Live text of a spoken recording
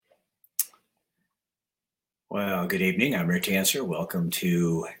Well, good evening. I'm Rick Dancer. Welcome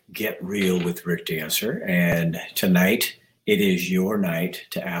to Get Real with Rick Dancer. And tonight, it is your night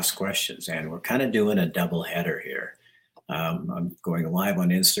to ask questions. And we're kind of doing a double header here. I'm going live on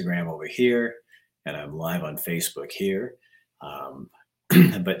Instagram over here, and I'm live on Facebook here. Um,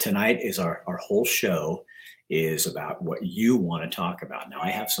 but tonight is our whole show is about what you want to talk about. Now, I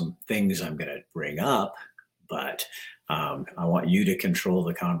have some things I'm going to bring up, but I want you to control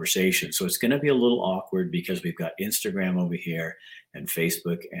the conversation. So it's going to be a little awkward because we've got Instagram over here and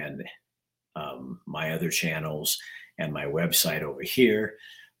Facebook and my other channels and my website over here.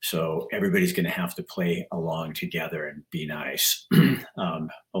 So everybody's going to have to play along together and be nice.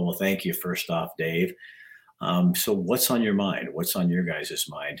 Well, thank you first off, Dave. So what's on your mind? What's on your guys'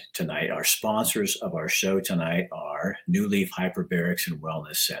 mind tonight? Our sponsors of our show tonight are New Leaf Hyperbarics and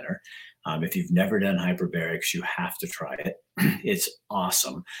Wellness Center. If you've never done hyperbarics, you have to try it. It's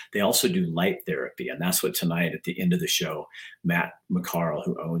awesome. They also do light therapy, and that's what tonight at the end of the show, Matt McCarl,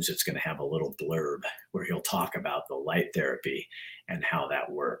 who owns it's going to have a little blurb where he'll talk about the light therapy and how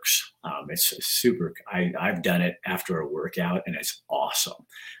that works. It's super. I've done it after a workout, and it's awesome.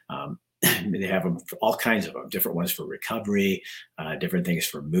 They have them, all kinds of them, different ones for recovery, different things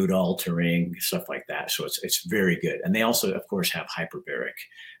for mood altering, stuff like that. So it's very good. And they also, of course, have hyperbaric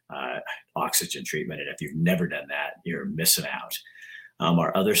oxygen treatment. And if you've never done that, you're missing out.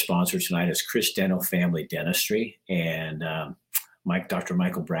 Our other sponsor tonight is Chris Dental Family Dentistry. And Dr.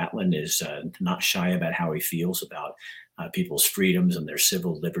 Michael Bratlin is not shy about how he feels about people's freedoms and their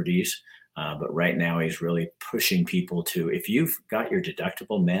civil liberties. But right now he's really pushing people to, if you've got your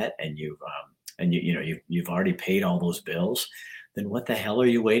deductible met and you've already paid all those bills, then what the hell are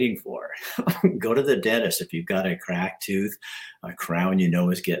you waiting for? Go to the dentist. If you've got a cracked tooth, a crown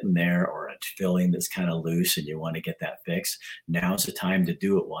is getting there, or a filling that's kind of loose and you want to get that fixed, now's the time to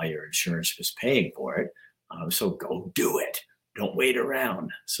do it while your insurance is paying for it. So go do it. Don't wait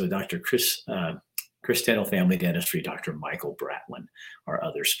around. So Dr. Chris Dental Family Dentistry, Dr. Michael Bratlin, our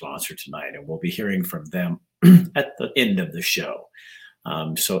other sponsor tonight, and we'll be hearing from them at the end of the show.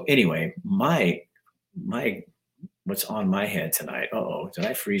 So anyway, my what's on my head tonight? Did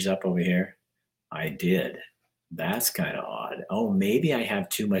I freeze up over here? I did. That's kind of odd. Oh, maybe I have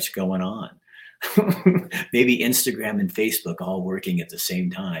too much going on. Maybe Instagram and Facebook all working at the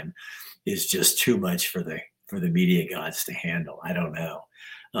same time is just too much for the media gods to handle. I don't know.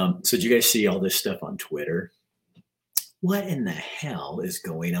 So did you guys see all this stuff on Twitter? What in the hell is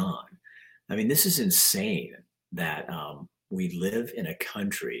going on? I mean, this is insane that we live in a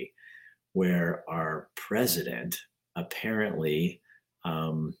country where our president apparently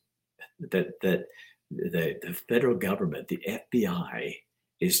that the federal government, the FBI,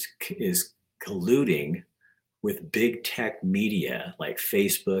 is colluding with big tech media like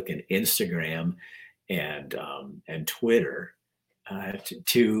Facebook and Instagram and Twitter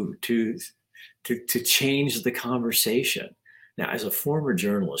to change the conversation. Now, as a former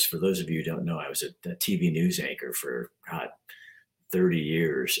journalist, for those of you who don't know, I was a TV news anchor for 30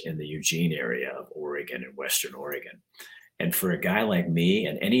 years in the Eugene area of Oregon and Western Oregon. And for a guy like me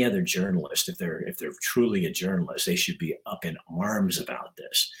and any other journalist, if they're truly a journalist, they should be up in arms about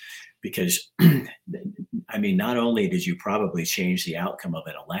this, because I mean, not only did you probably change the outcome of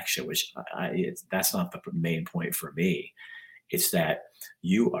an election, which that's not the main point for me. It's that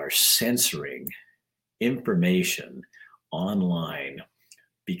you are censoring information online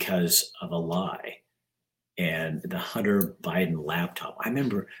because of a lie. And the Hunter Biden laptop, I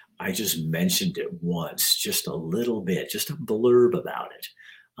remember I just mentioned it once, just a little bit, just a blurb about it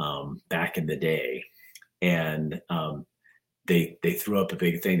back in the day. And they threw up a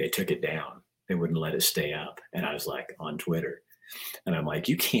big thing. They took it down. They wouldn't let it stay up. And I was like on Twitter. And I'm like,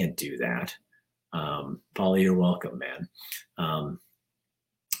 you can't do that. Paula, you're welcome, man.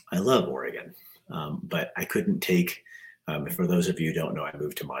 I love Oregon, but I couldn't take, for those of you who don't know, I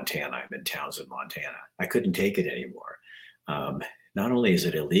moved to Montana. I'm in Townsend, Montana. I couldn't take it anymore. Not only is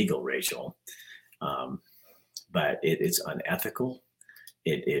it illegal, Rachel, but it's unethical.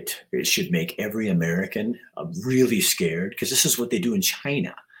 It should make every American really scared, because this is what they do in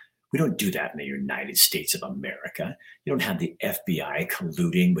China. We don't do that in the United States of America. You don't have the FBI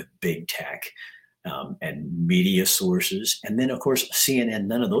colluding with big tech and media sources. And then, of course, CNN,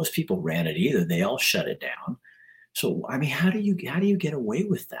 none of those people ran it either. They all shut it down. So, I mean, how do you get away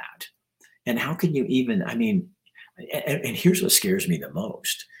with that? And how can you even, I mean, and here's what scares me the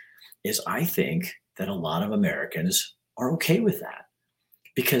most is I think that a lot of Americans are okay with that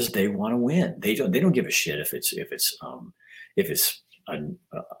because they want to win. They don't give a shit if it's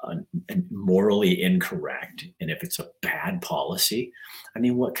morally incorrect, and if it's a bad policy, I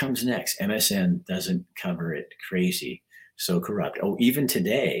mean, what comes next? MSN doesn't cover it. Crazy, so corrupt. Oh, even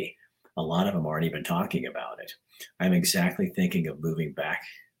today, a lot of them aren't even talking about it. I'm exactly thinking of moving back.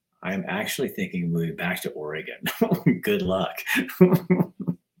 I'm actually thinking of moving back to Oregon. Good luck.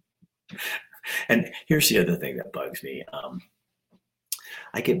 And here's the other thing that bugs me.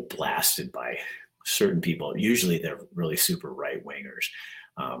 I get blasted by certain people. Usually they're really super right wingers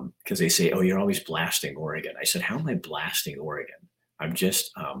because they say, "Oh, you're always blasting Oregon." I said, "How am I blasting Oregon? I'm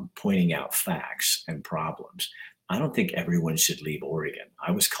just pointing out facts and problems. I don't think everyone should leave Oregon.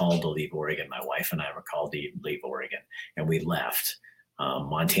 I was called to leave Oregon. My wife and I were called to leave Oregon, and we left.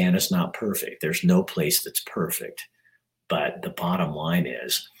 Montana's not perfect. There's no place that's perfect. But the bottom line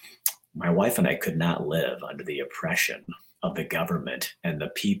is, my wife and I could not live under the oppression of the government and the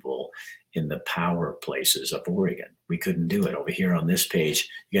people in the power places of Oregon. We couldn't do it. Over here on this page,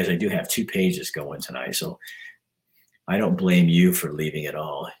 you guys, I do have 2 pages going tonight. So I don't blame you for leaving at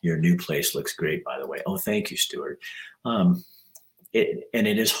all. Your new place looks great, by the way. Oh, thank you, Stuart. It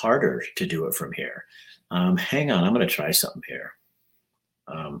is harder to do it from here. Hang on, I'm going to try something here.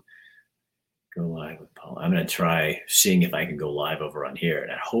 Go live with Paul. I'm going to try seeing if I can go live over on here,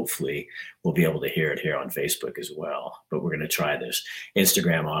 and hopefully we'll be able to hear it here on Facebook as well. But we're going to try this.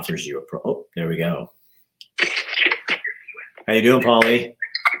 Instagram offers you a oh, there we go. How you doing, Paulie?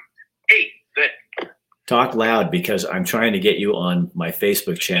 Hey, good. Talk loud because I'm trying to get you on my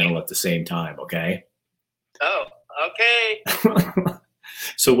Facebook channel at the same time. Okay. Oh, okay.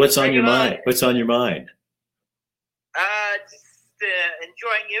 So what's on your mind? What's on your mind? Just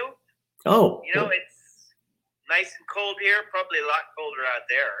enjoying you. Oh, you know, it's nice and cold here. Probably a lot colder out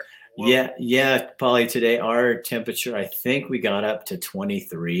there. Yeah, Polly. Today our temperature, I think we got up to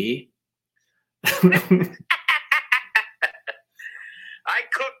 23. I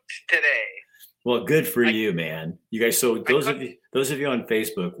cooked today. Well, good for you, man. You guys. So those of you on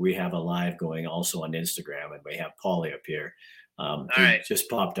Facebook, we have a live going also on Instagram, and we have Polly up here. Who right. Just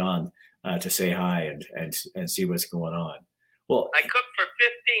popped on to say hi and see what's going on. Well, I cooked for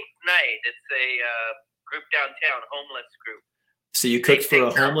 15th night. It's a group downtown, homeless group. So you cooked for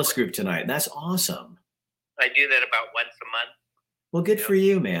a homeless group tonight. That's awesome. I do that about once a month. Well, good for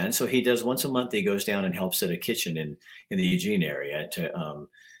you, man. So he does once a month. He goes down and helps at a kitchen in the Eugene area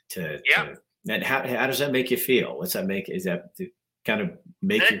and how does that make you feel? What's that make? Is that to kind of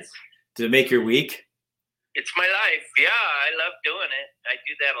make does it make your week? It's my life. Yeah, I love doing it. I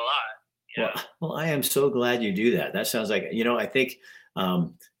do that a lot. Yeah. Well, I am so glad you do that. That sounds like, I think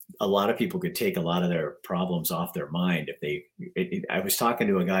a lot of people could take a lot of their problems off their mind if I was talking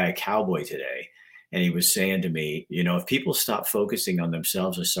to a guy, a cowboy today, and he was saying to me, if people stop focusing on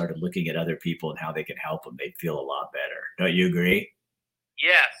themselves and started looking at other people and how they can help them, they'd feel a lot better. Don't you agree?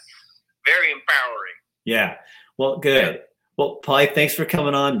 Yes. Very empowering. Yeah. Well, good. Yeah. Well, Pi, thanks for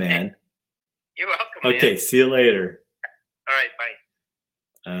coming on, man. You're welcome. Okay. Man. See you later. All right. Bye.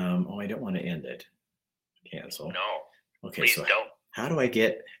 I don't want to end it. Cancel. No. Okay. Please so don't. How do I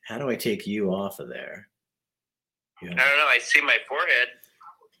take you off of there? I don't know. I see my forehead.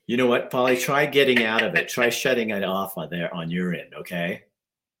 You know what, Polly? Try getting out of it. Try shutting it off on there on your end. Okay.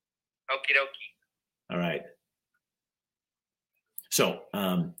 Okie dokie. All right. So,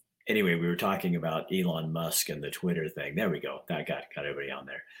 anyway, we were talking about Elon Musk and the Twitter thing. There we go. That got everybody on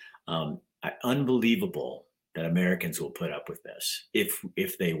there. Unbelievable that Americans will put up with this,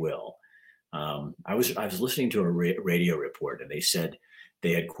 if they will. I was listening to a radio report, and they said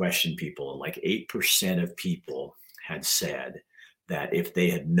they had questioned people, and like 8% of people had said that if they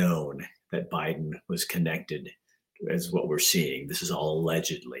had known that Biden was connected, as what we're seeing, this is all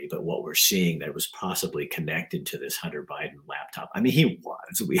allegedly, but what we're seeing that was possibly connected to this Hunter Biden laptop. I mean, he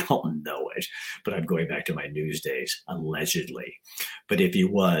was, we all know it, but I'm going back to my news days, allegedly. But if he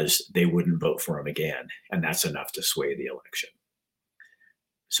was, they wouldn't vote for him again. And that's enough to sway the election.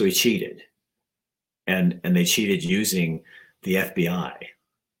 So he cheated. And they cheated using the FBI,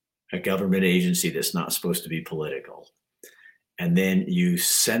 a government agency that's not supposed to be political. And then you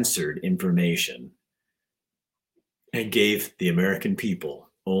censored information and gave the American people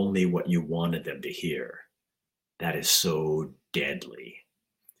only what you wanted them to hear. That is so deadly.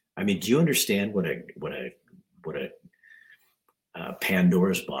 I mean, do you understand what a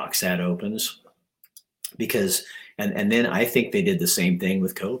Pandora's box that opens? Because and then I think they did the same thing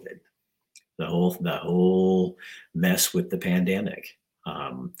with COVID. The whole mess with the pandemic.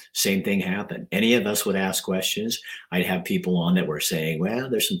 Same thing happened. Any of us would ask questions. I'd have people on that were saying, well,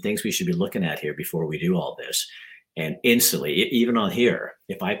 there's some things we should be looking at here before we do all this. And instantly, even on here,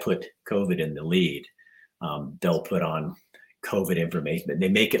 if I put COVID in the lead, they'll put on COVID information. They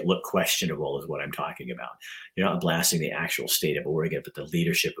make it look questionable is what I'm talking about. You're not blasting the actual state of Oregon, but the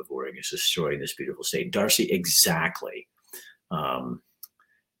leadership of Oregon is destroying this beautiful state. Darcy, exactly.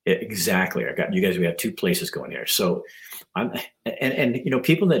 Exactly. I got you guys. We have two places going here. So and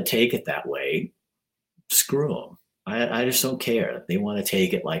people that take it that way, screw them. I just don't care. They want to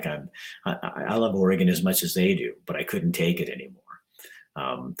take it like I love Oregon as much as they do, but I couldn't take it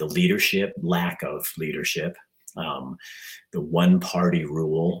anymore. The leadership, lack of leadership, the one party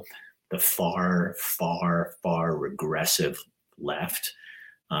rule, the far, far, far regressive left.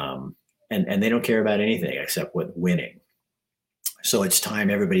 And they don't care about anything except what winning. So it's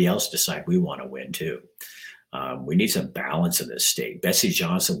time everybody else decide we want to win too. We need some balance in this state. Betsy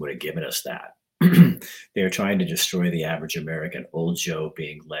Johnson would have given us that. They are trying to destroy the average American. Old Joe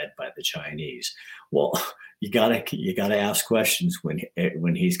being led by the Chinese. Well, you gotta ask questions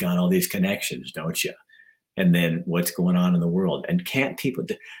when he's got all these connections, don't you? And then what's going on in the world? And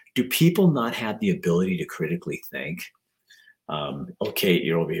do people not have the ability to critically think? Okay,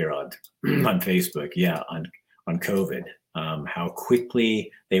 you're over here on Facebook, yeah, on COVID. How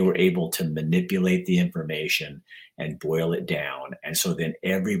quickly they were able to manipulate the information and boil it down. And so then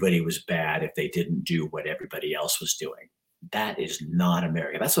everybody was bad if they didn't do what everybody else was doing. That is not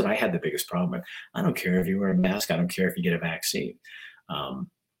America. That's what I had the biggest problem with. I don't care if you wear a mask. I don't care if you get a vaccine.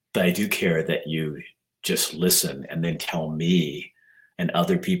 But I do care that you just listen and then tell me and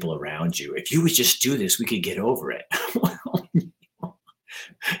other people around you, if you would just do this, we could get over it. Well,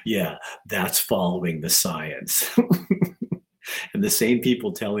 yeah, that's following the science. And the same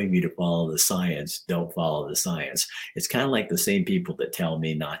people telling me to follow the science don't follow the science. It's kind of like the same people that tell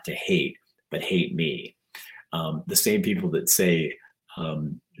me not to hate, but hate me. The same people that say,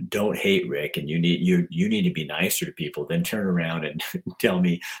 don't hate Rick and you need to be nicer to people, then turn around and tell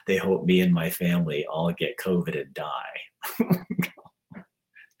me they hope me and my family all get COVID and die.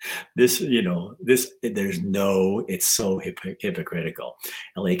 It's so hypocritical.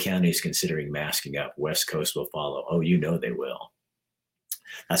 LA County is considering masking up. West Coast will follow. Oh, they will.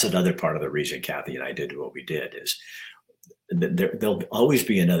 That's another part of the reason Kathy and I did what we did is there'll always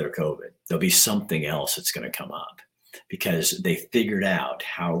be another COVID. There'll be something else that's going to come up because they figured out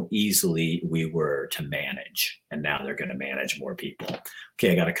how easily we were to manage. And now they're going to manage more people.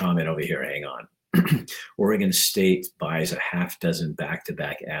 Okay, I got a comment over here. Hang on. Oregon State buys a half dozen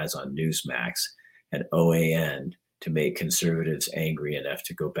back-to-back ads on Newsmax and OAN to make conservatives angry enough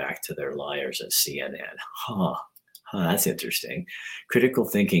to go back to their liars at CNN. Huh, that's interesting. Critical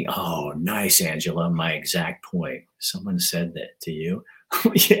thinking. Oh, nice, Angela. My exact point. Someone said that to you?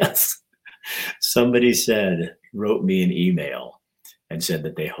 Yes. Somebody wrote me an email and said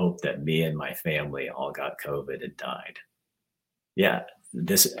that they hope that me and my family all got COVID and died. Yeah.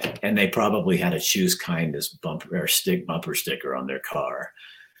 And they probably had a choose kindness bumper sticker on their car.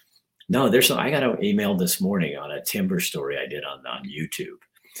 No, I got an email this morning on a timber story I did on YouTube.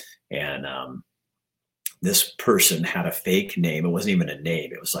 And this person had a fake name. It wasn't even a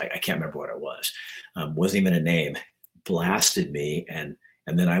name. It was like, I can't remember what it was. Wasn't even a name. Blasted me. And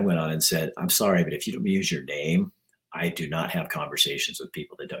then I went on and said, I'm sorry, but if you don't use your name, I do not have conversations with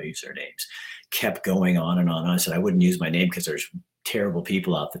people that don't use their names. Kept going on and on. I said, I wouldn't use my name because there's terrible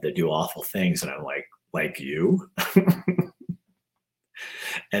people out there that do awful things. And I'm like you?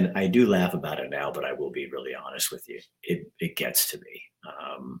 And I do laugh about it now, but I will be really honest with you. It gets to me.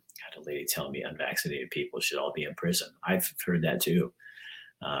 Had a lady tell me unvaccinated people should all be in prison. I've heard that too.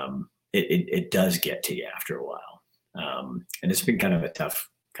 It does get to you after a while. And it's been kind of a tough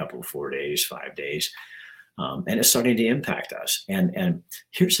couple of 4 days, 5 days. And it's starting to impact us. And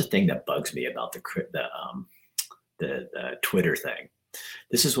here's the thing that bugs me about the Twitter thing.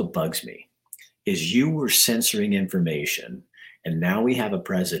 This is what bugs me, is you were censoring information, and now we have a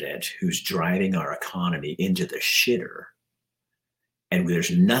president who's driving our economy into the shitter, and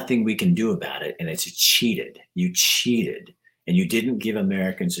there's nothing we can do about it, and it's cheated. You cheated, and you didn't give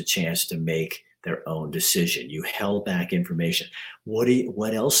Americans a chance to make their own decision. You held back information.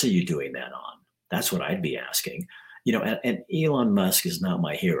 What else are you doing that on? That's what I'd be asking. And Elon Musk is not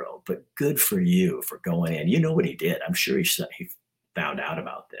my hero, but good for you for going in. You know what he did. I'm sure he found out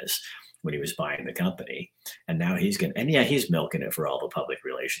about this when he was buying the company. And now he's milking it for all the public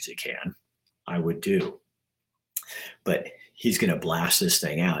relations he can. I would too. But he's going to blast this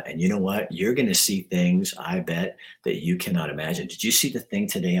thing out. And you know what? You're going to see things, I bet, that you cannot imagine. Did you see the thing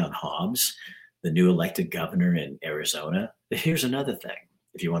today on Hobbs, the new elected governor in Arizona? Here's another thing.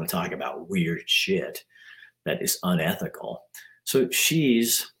 If you want to talk about weird shit that is unethical. So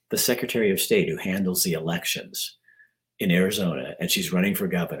she's the Secretary of State who handles the elections in Arizona, and she's running for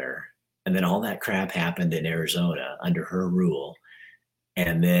governor. And then all that crap happened in Arizona under her rule.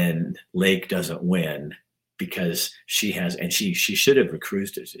 And then Lake doesn't win because she has, and she should have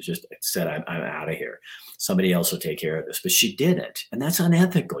recused it. She just said, I'm out of here. Somebody else will take care of this. But she didn't. And that's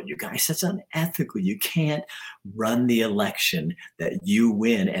unethical, you guys. That's unethical. You can't run the election that you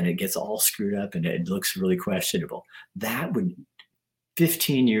win and it gets all screwed up and it looks really questionable. That would,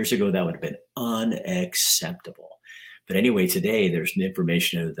 15 years ago, that would have been unacceptable. But anyway, today there's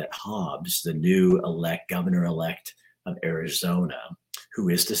information that Hobbs, the new governor-elect of Arizona, who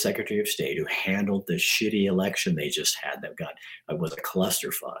is the Secretary of State, who handled the shitty election they just had that was a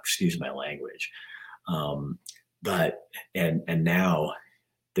clusterfuck, excuse my language. But now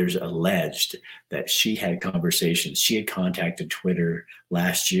there's alleged that she had conversations. She had contacted Twitter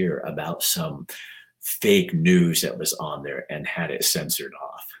last year about some fake news that was on there and had it censored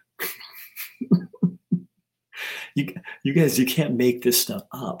off. You guys, you can't make this stuff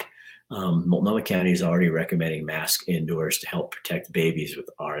up. Multnomah County is already recommending masks indoors to help protect babies with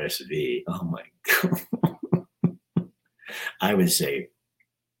RSV. Oh my God. I would say,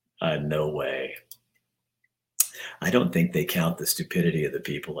 no way. I don't think they count the stupidity of the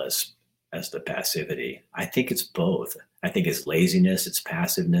people as the passivity. I think it's both. I think it's laziness, it's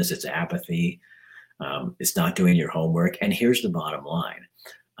passiveness, it's apathy. It's not doing your homework. And here's the bottom line.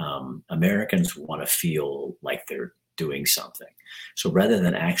 Americans want to feel like they're doing something. So rather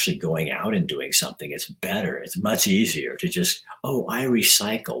than actually going out and doing something, it's better. It's much easier to just, oh, I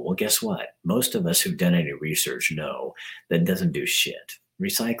recycle. Well, guess what? Most of us who've done any research know that doesn't do shit.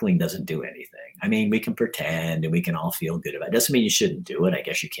 Recycling doesn't do anything. I mean, we can pretend and we can all feel good about it. Doesn't mean you shouldn't do it. I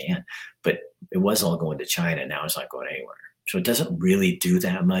guess you can. But it was all going to China. Now it's not going anywhere. So it doesn't really do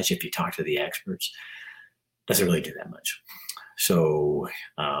that much. If you talk to the experts, it doesn't really do that much. So,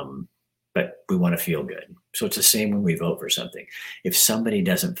 but we want to feel good. So it's the same when we vote for something. If somebody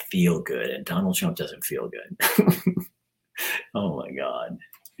doesn't feel good and Donald Trump doesn't feel good, oh my God.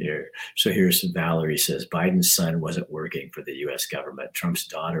 So here's Valerie says, Biden's son wasn't working for the U.S. government. Trump's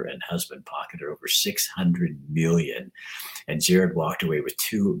daughter and husband pocketed over $600 million. And Jared walked away with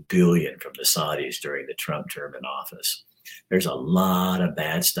 $2 billion from the Saudis during the Trump term in office. There's a lot of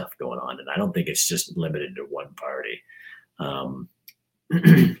bad stuff going on. And I don't think it's just limited to one party.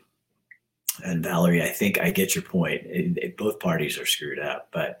 And Valerie, I think I get your point. Both parties are screwed up,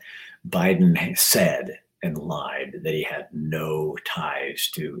 but Biden said and lied that he had no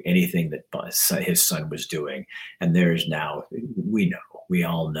ties to anything that his son was doing. And there's now, we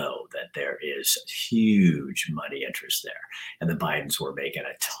all know that there is huge money interest there. And the Bidens were making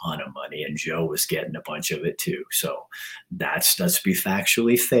a ton of money and Joe was getting a bunch of it too. So let's be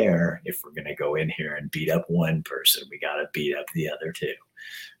factually fair. If we're going to go in here and beat up one person, we got to beat up the other too.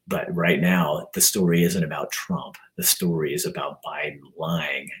 But right now, the story isn't about Trump. The story is about Biden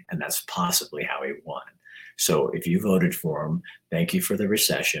lying, and that's possibly how he won. So if you voted for him, thank you for the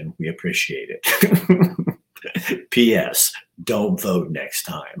recession. We appreciate it. P.S. Don't vote next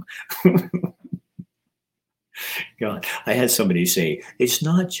time. God, I had somebody say, it's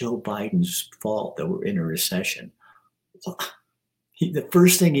not Joe Biden's fault that we're in a recession. Well, the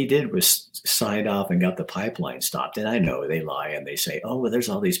first thing he did was signed off and got the pipeline stopped. And I know they lie and they say, oh, well, there's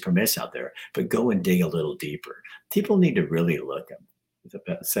all these permits out there, but go and dig a little deeper. People need to really look at him. He's a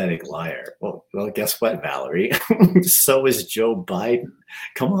pathetic liar. Well, guess what, Valerie? So is Joe Biden.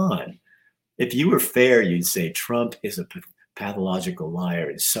 Come on. If you were fair, you'd say Trump is a pathological liar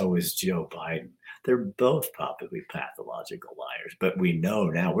and so is Joe Biden. They're both probably pathological liars, but we know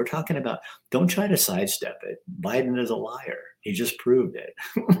now. We're talking about, don't try to sidestep it. Biden is a liar. He just proved it.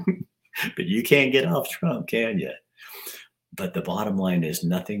 But you can't get off Trump, can you? But the bottom line is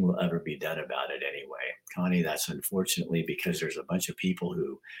nothing will ever be done about it anyway. Connie, that's unfortunately because there's a bunch of people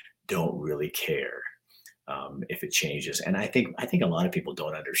who don't really care if it changes. And I think a lot of people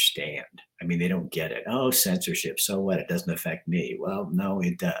don't understand. I mean, they don't get it. Oh, censorship. So what? It doesn't affect me. Well, no,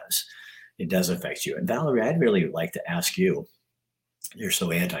 it does. It does affect you. And Valerie, I'd really like to ask you, you're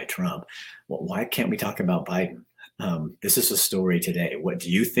so anti-Trump. Well, why can't we talk about Biden? This is a story today. What do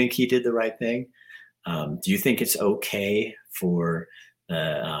you think he did the right thing? Do you think it's okay for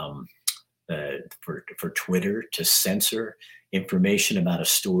Twitter to censor information about a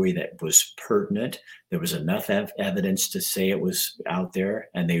story that was pertinent? There was enough evidence to say it was out there,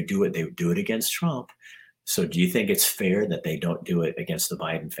 and they do it. They do it against Trump. So, do you think it's fair that they don't do it against the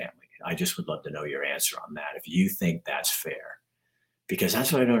Biden family? I just would love to know your answer on that. If you think that's fair, because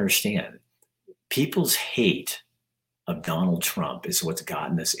that's what I don't understand. People's hate of Donald Trump is what's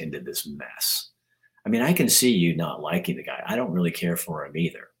gotten us into this mess. I mean, I can see you not liking the guy. I don't really care for him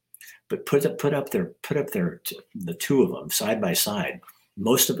either. But put up the two of them side by side.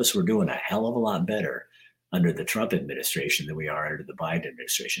 Most of us were doing a hell of a lot better under the Trump administration than we are under the Biden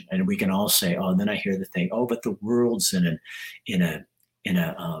administration. And we can all say, oh, and then I hear the thing, oh, but the world's in a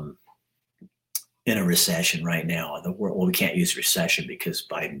in a recession right now. The world, well, we can't use recession because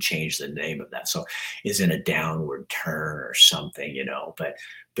Biden changed the name of that. So is in a downward turn or something, but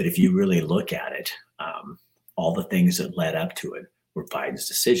if you really look at it, all the things that led up to it were Biden's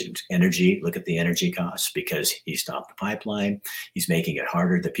decisions. Energy, look at the energy costs because he stopped the pipeline. He's making it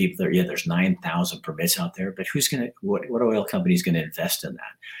harder. The people there, there's 9,000 permits out there, but what oil company is going to invest in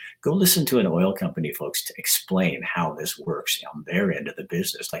that? Go listen to an oil company, folks, to explain how this works on their end of the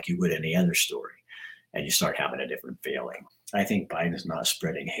business, like you would any other story. And you start having a different feeling. I think Biden's not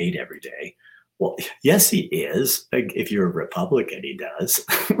spreading hate every day. Well, yes, he is. Like, if you're a Republican, he does,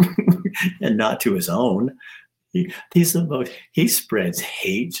 and not to his own. He spreads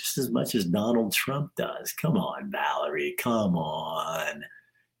hate just as much as Donald Trump does. Come on, Valerie. Come on.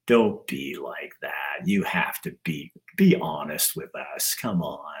 Don't be like that. You have to be honest with us. Come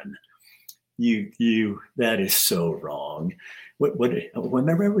on. That is so wrong.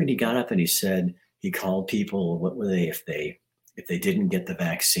 Remember when he got up and he said he called people, what were they if they didn't get the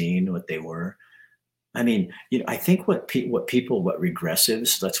vaccine, what they were? I mean, I think what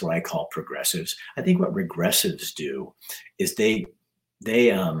regressives, that's what I call progressives. I think what regressives do is they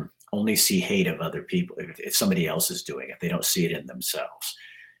only see hate of other people if somebody else is doing it. They don't see it in themselves.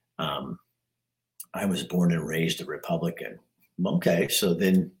 I was born and raised a Republican. Okay, so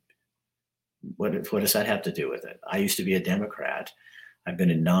then what does that have to do with it? I used to be a Democrat. I've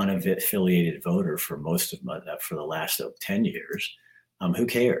been a non-affiliated voter for for the last 10 years. Who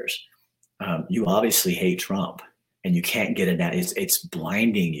cares? You obviously hate Trump, and you can't get it out. It's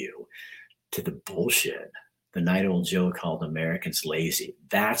blinding you to the bullshit. The night old Joe called Americans lazy.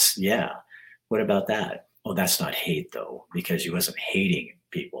 What about that? Oh, that's not hate though, because he wasn't hating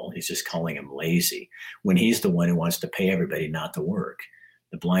people. He's just calling them lazy when he's the one who wants to pay everybody not to work.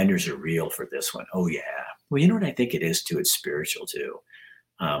 The blinders are real for this one. Oh yeah. Well, you know what I think it is too? It's spiritual too.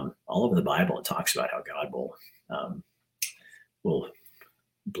 All over the Bible, it talks about how God will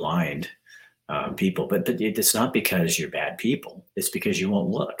blind people, but it's not because you're bad people. It's because you won't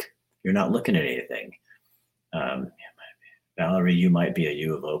look. You're not looking at anything. Valerie, you might be a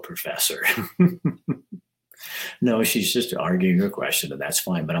U of O professor. No, she's just arguing her question, and that's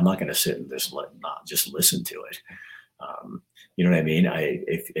fine. But I'm not going to sit and not just listen to it. You know what I mean?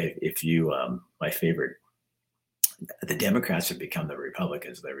 If you, my favorite. The Democrats have become the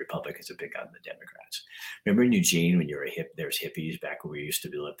Republicans. The Republicans have become the Democrats. Remember in Eugene when you were there's hippies back when we used to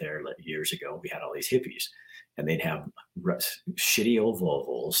live there years ago. We had all these hippies, and they'd have shitty old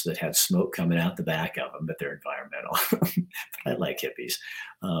Volvos that had smoke coming out the back of them, but they're environmental. But I like hippies.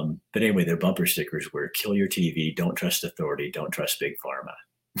 But anyway, their bumper stickers were "Kill your TV, don't trust authority, don't trust big pharma."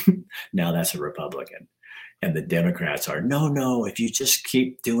 Now that's a Republican, and the Democrats are no. If you just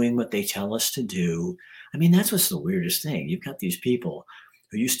keep doing what they tell us to do. I mean, that's what's the weirdest thing. You've got these people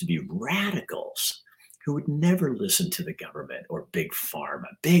who used to be radicals who would never listen to the government or big pharma.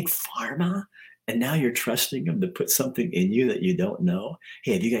 And now you're trusting them to put something in you that you don't know.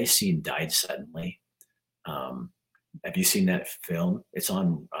 Hey, have you guys seen Died Suddenly? Have you seen that film? It's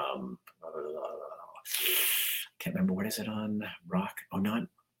on, can't remember, what is it on? Rock? Oh, not,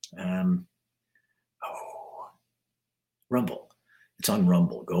 Rumble. It's on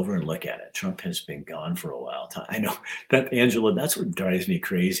Rumble. Go over and look at it. Trump has been gone for a while. I know that, Angela, that's what drives me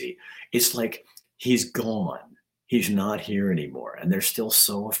crazy. It's like he's gone. He's not here anymore. And they're still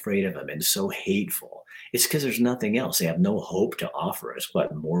so afraid of him and so hateful. It's because there's nothing else. They have no hope to offer us.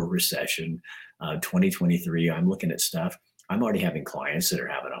 What, more recession? 2023, I'm looking at stuff. I'm already having clients that are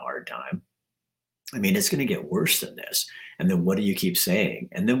having a hard time. I mean, it's going to get worse than this. And then what do you keep saying?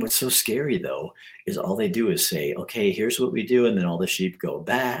 And then what's so scary, though, is all they do is say, okay, here's what we do. And then all the sheep go,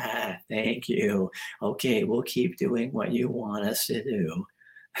 bah, thank you. Okay, we'll keep doing what you want us to do.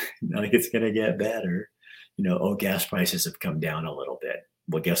 No, it's going to get better. Gas prices have come down a little bit.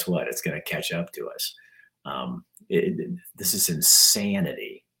 Well, guess what? It's going to catch up to us. This is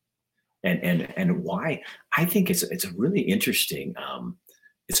insanity. And why? I think it's a really interesting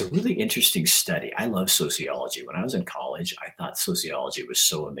it's a really interesting study. I love sociology. When I was in college, I thought sociology was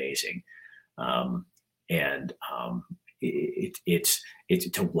so amazing. It's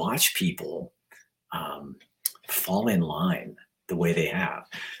to watch people fall in line the way they have.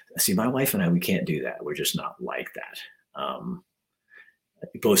 See, my wife and I, we can't do that. We're just not like that.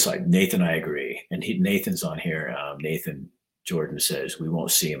 Both sides. Nathan, I agree. And Nathan's on here. Nathan Jordan says we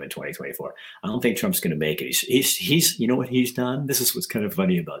won't see him in 2024. I don't think Trump's going to make it. He's you know what he's done? This is what's kind of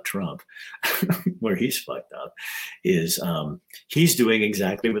funny about Trump, where he's fucked up, is he's doing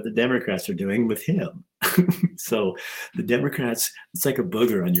exactly what the Democrats are doing with him. So the Democrats, it's like a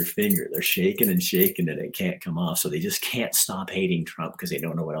booger on your finger. They're shaking and shaking and it can't come off. So they just can't stop hating Trump because they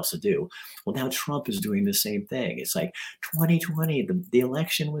don't know what else to do. Well, now Trump is doing the same thing. It's like 2020, the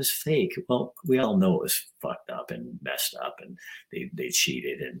election was fake. Well, we all know it was fucked up and messed up and they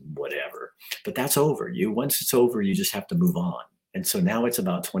cheated and whatever. But that's over. Once it's over, you just have to move on. And so now it's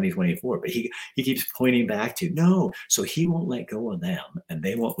about 2024, but he keeps pointing back to no. So he won't let go of them and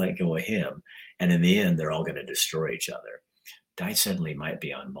they won't let go of him. And in the end, they're all going to destroy each other. Die Suddenly might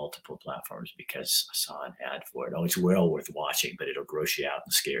be on multiple platforms because I saw an ad for it. Oh, it's well worth watching, but it'll gross you out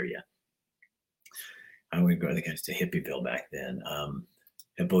and scare you. I would go against the hippie bill back then.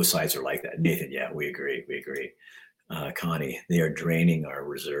 And both sides are like that. Nathan, yeah, we agree. We agree. Connie, they are draining our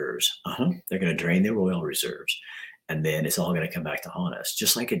reserves. They're going to drain their oil reserves. And then it's all going to come back to haunt us,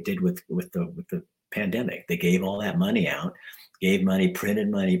 just like it did with the pandemic. They gave all that money out, gave money, printed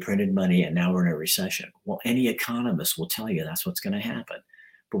money, and now we're in a recession. Well, any economist will tell you that's what's going to happen.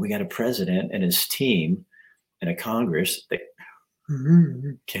 But we got a president and his team and a Congress that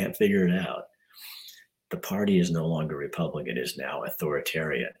can't figure it out. The party is no longer Republican, is now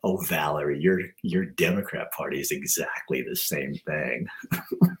authoritarian. Oh, Valerie, your Democrat party is exactly the same thing.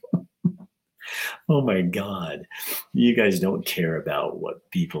 Oh my God. You guys don't care about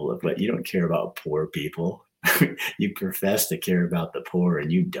but you don't care about poor people. You profess to care about the poor and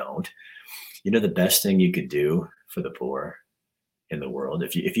you don't. You know, the best thing you could do for the poor in the world,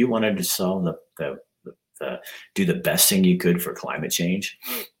 if you wanted to solve do the best thing you could for climate change,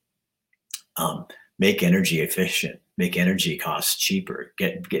 make energy efficient, make energy costs cheaper,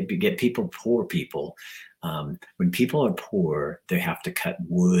 get poor people. When people are poor, they have to cut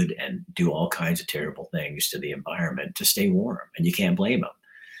wood and do all kinds of terrible things to the environment to stay warm, and you can't blame them.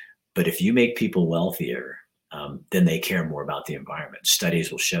 But if you make people wealthier, then they care more about the environment.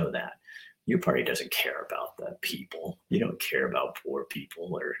 Studies will show that. Your party doesn't care about the people. You don't care about poor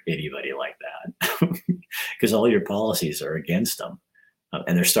people or anybody like that because all your policies are against them.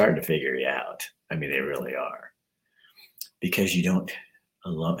 And they're starting to figure it out. I mean, they really are. Because you don't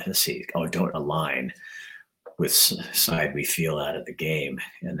align with side we feel out of the game.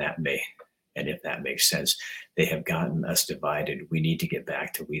 And if that makes sense, they have gotten us divided. We need to get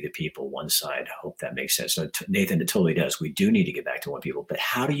back to we the people, one side. I hope that makes sense. So Nathan, it totally does. We do need to get back to one people. But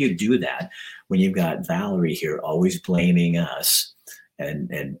how do you do that when you've got Valerie here always blaming us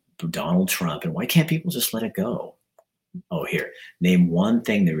and Donald Trump? And why can't people just let it go? Oh, here, name one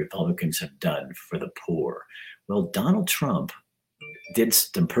thing the Republicans have done for the poor. Well, Donald Trump did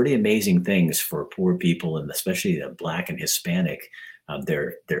some pretty amazing things for poor people, and especially the Black and Hispanic.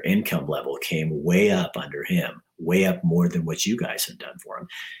 Their income level came way up under him, way up more than what you guys have done for him.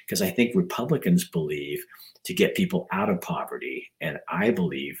 Because I think Republicans believe to get people out of poverty, and I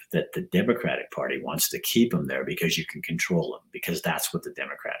believe that the Democratic Party wants to keep them there because you can control them, because that's what the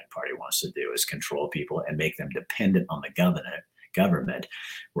Democratic Party wants to do, is control people and make them dependent on the government,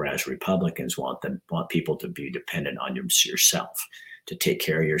 whereas Republicans want people to be dependent on yourself, to take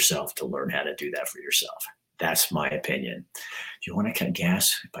care of yourself, to learn how to do that for yourself. That's my opinion. If you want to cut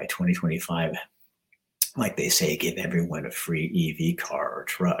gas by 2025, like they say, give everyone a free EV car or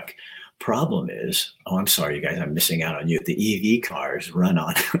truck. Problem is, I'm sorry, you guys, I'm missing out on you. The EV cars run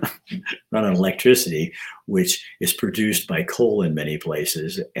on electricity, which is produced by coal in many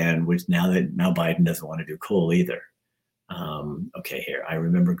places, and which now Biden doesn't want to do coal either. Okay, here, I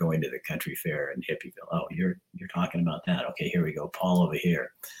remember going to the country fair in Hippieville. Oh, you're talking about that. Okay, here we go. Paul over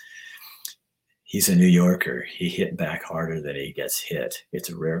here. He's a New Yorker. He hit back harder than he gets hit. It's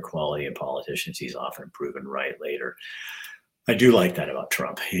a rare quality in politicians. He's often proven right later. I do like that about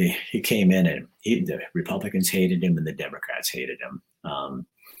Trump. He came in and the Republicans hated him and the Democrats hated him,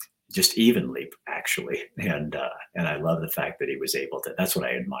 just evenly, actually. And I love the fact that he was able to. That's what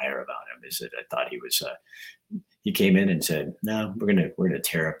I admire about him, is that I thought he was. He came in and said, "No, we're gonna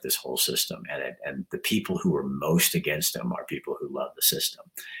tear up this whole system." And the people who are most against him are people who love the system,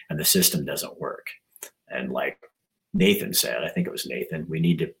 and the system doesn't work. And like Nathan said, I think it was Nathan, we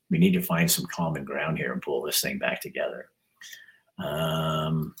need to find some common ground here and pull this thing back together.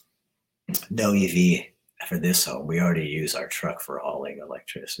 No EV for this home. We already use our truck for hauling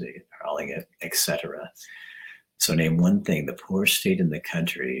electricity, hauling it, etc. So name one thing. The poorest state in the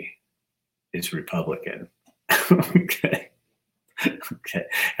country is Republican. Okay.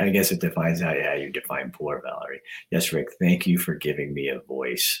 I guess it defines how you define poor, Valerie. Yes, Rick, thank you for giving me a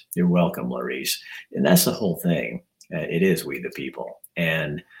voice. You're welcome, Larice. And that's the whole thing. It is we the people.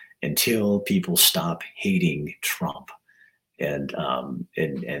 And until people stop hating Trump and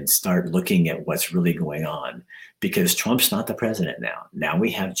start looking at what's really going on, because Trump's not the president now. Now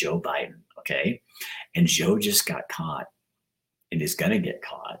we have Joe Biden, okay? And Joe just got caught and is going to get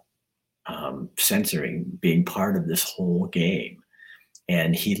caught censoring, being part of this whole game.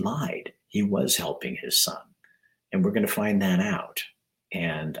 And he lied. He was helping his son. And we're going to find that out.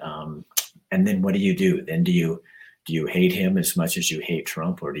 And then what do? Then do you hate him as much as you hate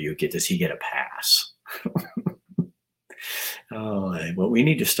Trump, or does he get a pass? Oh, what we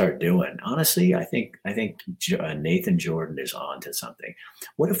need to start doing, honestly, I think Nathan Jordan is on to something.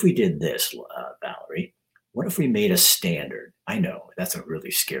 What if we did this, Valerie? What if we made a standard? I know that's a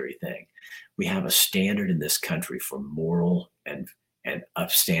really scary thing. We have a standard in this country for moral and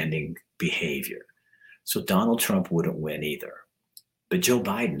upstanding behavior. So Donald Trump wouldn't win either, but Joe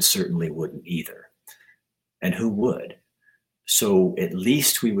Biden certainly wouldn't either. And who would? So at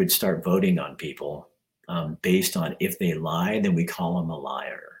least we would start voting on people based on, if they lie, then we call them a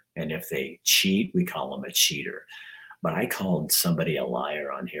liar. And if they cheat, we call them a cheater. But I called somebody a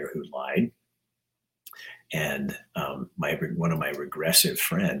liar on here who lied. And one of my regressive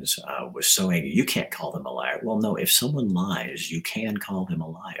friends was so angry. You can't call them a liar. Well, no, if someone lies, you can call them a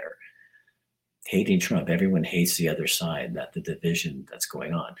liar. Hating Trump, everyone hates the other side, that the division that's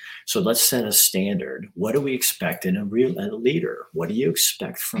going on. So let's set a standard. What do we expect in a leader? What do you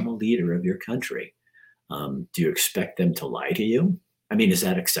expect from a leader of your country? Do you expect them to lie to you? I mean, is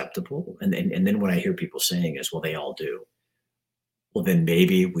that acceptable? And then what I hear people saying is, well, they all do. Well, then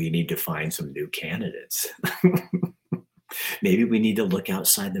maybe we need to find some new candidates. Maybe we need to look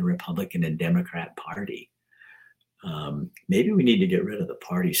outside the Republican and Democrat Party. Maybe we need to get rid of the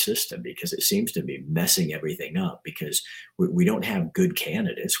party system, because it seems to be messing everything up, because we don't have good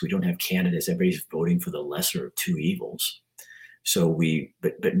candidates. We don't have candidates. Everybody's voting for the lesser of two evils. So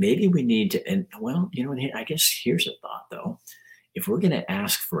but maybe we need to, and well, I guess here's a thought though. If we're going to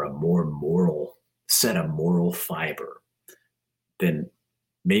ask for a more moral set of moral fiber, then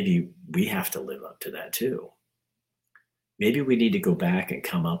maybe we have to live up to that too. Maybe we need to go back and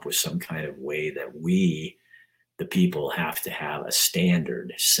come up with some kind of way that we, the people, have to have a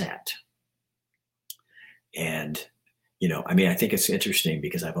standard set. And, I think it's interesting,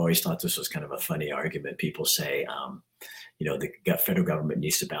 because I've always thought this was kind of a funny argument. People say, the federal government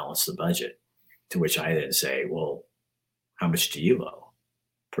needs to balance the budget, to which I then say, well, how much do you owe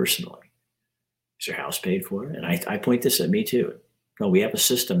personally? Is your house paid for? And I point this at me too. No, we have a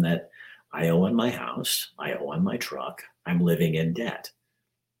system that I owe on my house, I owe on my truck, I'm living in debt,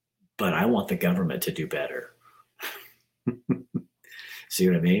 but I want the government to do better. See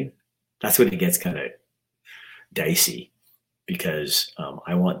what I mean? That's when it gets kind of dicey, because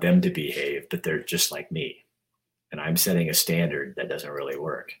I want them to behave, but they're just like me. And I'm setting a standard that doesn't really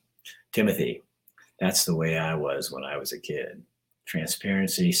work. Timothy, that's the way I was when I was a kid.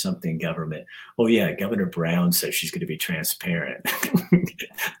 Transparency, something government. Oh yeah, Governor Brown says she's going to be transparent.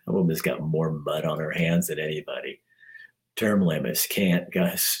 That woman's got more mud on her hands than anybody. Term limits, can't,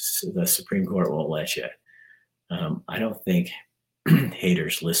 the Supreme Court won't let you. I don't think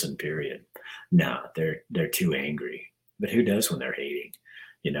haters listen, period. No, they're too angry. But who does when they're hating?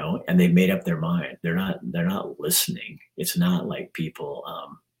 And they've made up their mind. They're not listening. It's not like people,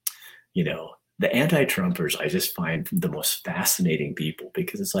 the anti-Trumpers, I just find the most fascinating people,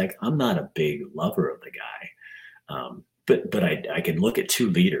 because it's like, I'm not a big lover of the guy. But I can look at two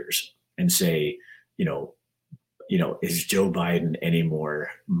leaders and say, is Joe Biden any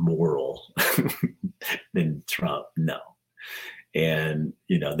more moral than Trump? No. And,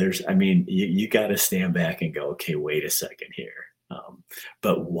 you got to stand back and go, okay, wait a second here.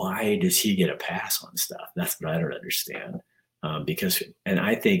 But why does he get a pass on stuff? That's what I don't understand. And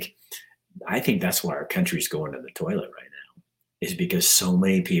I think that's why our country's going to the toilet right now, is because so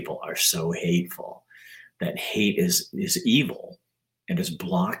many people are so hateful that hate is evil and is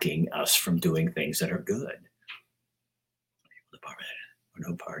blocking us from doing things that are good.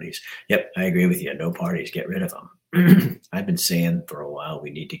 No parties. Yep, I agree with you. No parties. Get rid of them. I've been saying for a while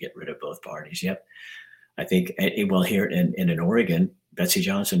we need to get rid of both parties. Yep. I think, well, here in Oregon, Betsy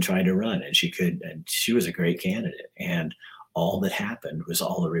Johnson tried to run, and she was a great candidate. And all that happened was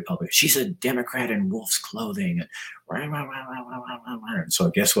all the Republicans, she's a Democrat in wolf's clothing. And so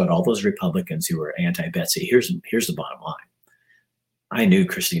guess what? All those Republicans who were anti-Betsy, here's the bottom line. I knew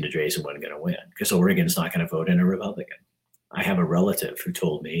Christina Drazan wasn't going to win, because Oregon's not going to vote in a Republican. I have a relative who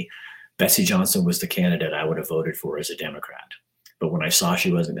told me Betsy Johnson was the candidate I would have voted for as a Democrat. But when I saw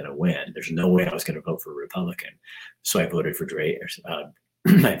she wasn't going to win, there's no way I was going to vote for a Republican. So I voted for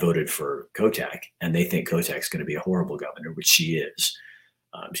I voted for Kotek, and they think Kotek's going to be a horrible governor, which she is.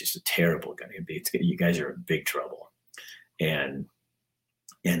 She's a terrible governor. You guys are in big trouble. And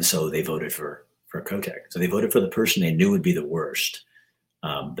so they voted for Kotek. So they voted for the person they knew would be the worst,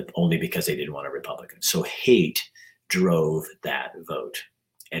 but only because they didn't want a Republican. So hate drove that vote,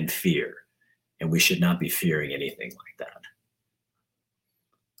 and fear. And we should not be fearing anything like that.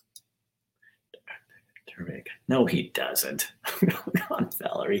 No, he doesn't. Come on,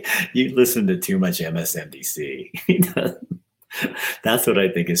 Valerie. You listen to too much MSNBC. He doesn't. That's what I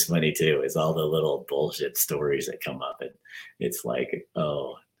think is funny too, is all the little bullshit stories that come up. And it's like,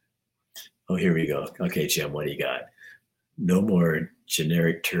 oh, here we go. Okay, Jim, what do you got? No more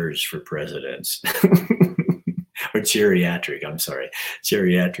generic turds for presidents. Or geriatric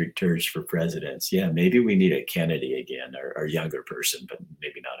turds for presidents. Yeah, maybe we need a Kennedy again, or younger person, but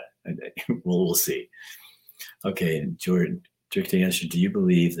maybe not we'll see. Okay, Jordan, trick answer. Do you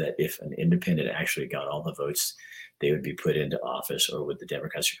believe that if an independent actually got all the votes, they would be put into office, or would the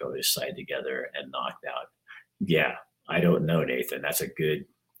Democrats go side together and knocked out? Yeah, I don't know, Nathan. That's a good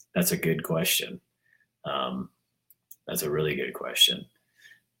question. That's a really good question.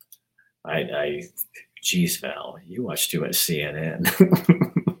 Geez, Val, you watch too much CNN.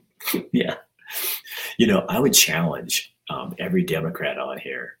 Yeah. I would challenge every Democrat on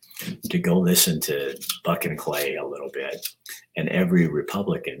here to go listen to Buck and Clay a little bit, and every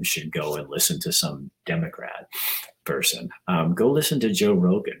Republican should go and listen to some Democrat person. Go listen to Joe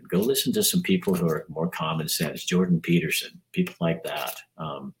Rogan. Go listen to some people who are more common sense, Jordan Peterson, people like that.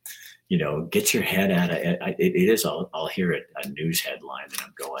 Get your head out of it. It is, I'll hear a news headline and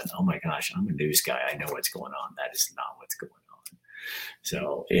I'm going, oh my gosh, I'm a news guy. I know what's going on. That is not what's going on.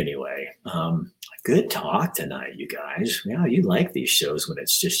 So anyway, good talk tonight, you guys. Yeah, you like these shows when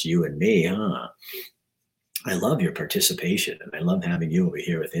it's just you and me, huh? I love your participation, and I love having you over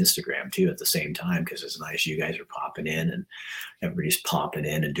here with Instagram too at the same time, because it's nice you guys are popping in and everybody's popping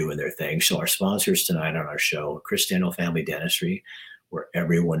in and doing their thing. So our sponsors tonight on our show, Chris Daniel Family Dentistry, where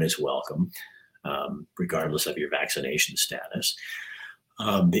everyone is welcome, regardless of your vaccination status.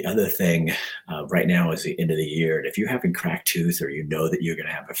 The other thing right now is the end of the year. And if you're having cracked tooth, or you know that you're going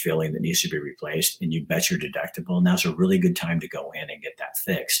to have a filling that needs to be replaced, and you bet your deductible, now's a really good time to go in and get that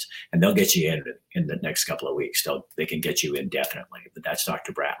fixed. And they'll get you in the next couple of weeks. They can get you indefinitely. But that's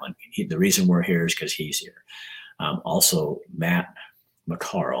Dr. Bratland. The reason we're here is because he's here. Also, Matt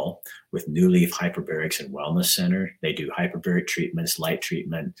McCarl with New Leaf Hyperbarics and Wellness Center. They do hyperbaric treatments, light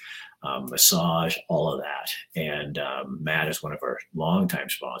treatment, massage, all of that. And Matt is one of our longtime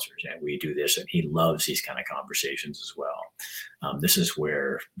sponsors, and we do this, and he loves these kind of conversations as well. This is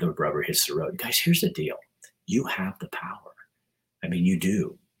where the rubber hits the road. Guys, here's the deal. You have the power. I mean, you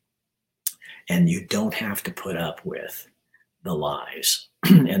do. And you don't have to put up with the lies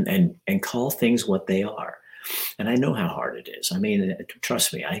and call things what they are. And I know how hard it is. I mean,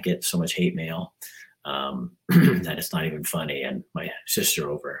 trust me, I get so much hate mail that it's not even funny. And my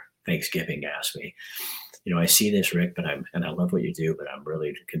sister over Thanksgiving asked me, I see this, Rick, and I love what you do, but I'm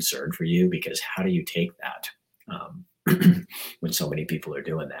really concerned for you, because how do you take that when so many people are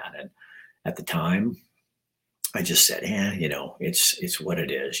doing that? And at the time, I just said, it's what it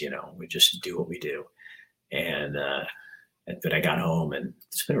is. We just do what we do. And but I got home, and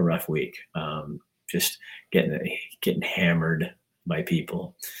it's been a rough week. Just getting hammered by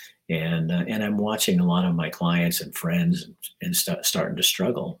people, and I'm watching a lot of my clients and friends and starting to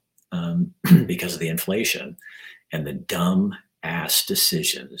struggle because of the inflation and the dumb ass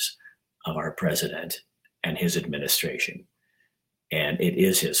decisions of our president and his administration. And it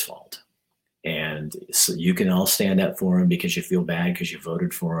is his fault. And so you can all stand up for him because you feel bad because you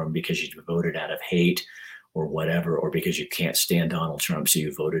voted for him, because you voted out of hate or whatever, or because you can't stand Donald Trump, so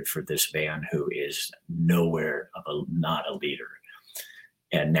you voted for this man who is nowhere not a leader.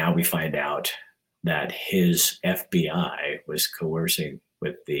 And now we find out that his FBI was coercing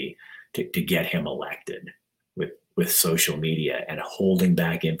to get him elected with social media and holding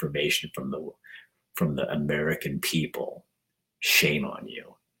back information from the American people. Shame on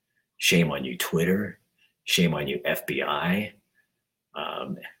you. Shame on you, Twitter. Shame on you, FBI.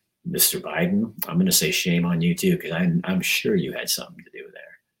 Mr. Biden, I'm going to say shame on you too, because I'm sure you had something to do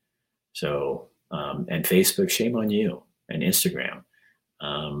there. So, and Facebook, shame on you, and Instagram.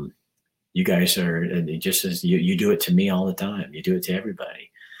 You guys are just as you do it to me all the time. You do it to everybody.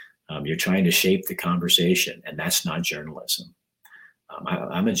 You're trying to shape the conversation, and that's not journalism.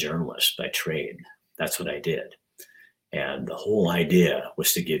 I'm a journalist by trade. That's what I did. And the whole idea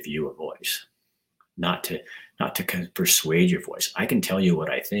was to give you a voice, not to persuade your voice. I can tell you what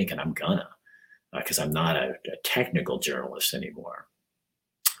I think, and I'm gonna, because I'm not a technical journalist anymore.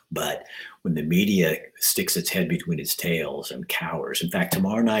 But when the media sticks its head between its tails and cowers, in fact,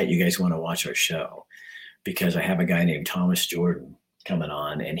 tomorrow night, you guys want to watch our show because I have a guy named Thomas Jordan coming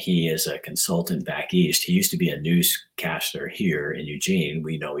on, and he is a consultant back east. He used to be a newscaster here in Eugene.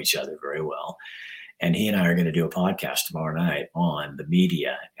 We know each other very well. And he and I are going to do a podcast tomorrow night on the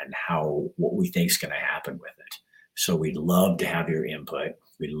media and what we think is going to happen with it. So we'd love to have your input.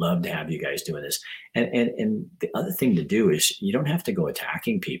 We'd love to have you guys doing this. And the other thing to do is you don't have to go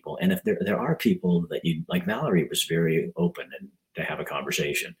attacking people. And if there are people that you like, Valerie was very open and to have a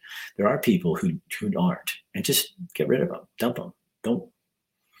conversation. There are people who aren't, and just get rid of them, dump them.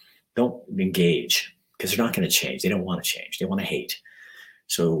 Don't engage because they're not going to change. They don't want to change. They want to hate.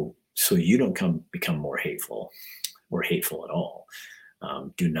 So you don't become more hateful or hateful at all.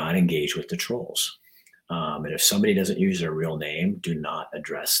 Do not engage with the trolls. And if somebody doesn't use their real name, do not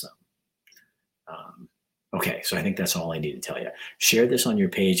address them. Okay, so I think that's all I need to tell you. Share this on your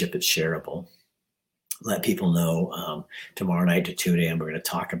page if it's shareable. Let people know tomorrow night to tune in. We're going to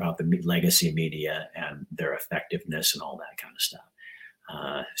talk about the legacy media and their effectiveness and all that kind of stuff.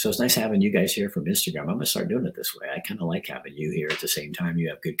 So it's nice having you guys here from Instagram. I'm going to start doing it this way. I kind of like having you here at the same time. You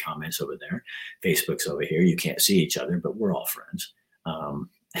have good comments over there. Facebook's over here. You can't see each other, but we're all friends.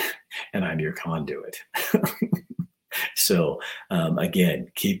 And I'm your conduit. So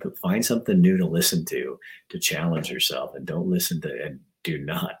again, find something new to listen to challenge yourself, and don't listen to and do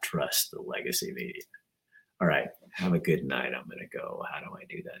not trust the legacy media. All right. Have a good night. I'm going to go. How do I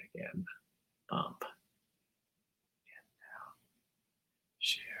do that again? Bump.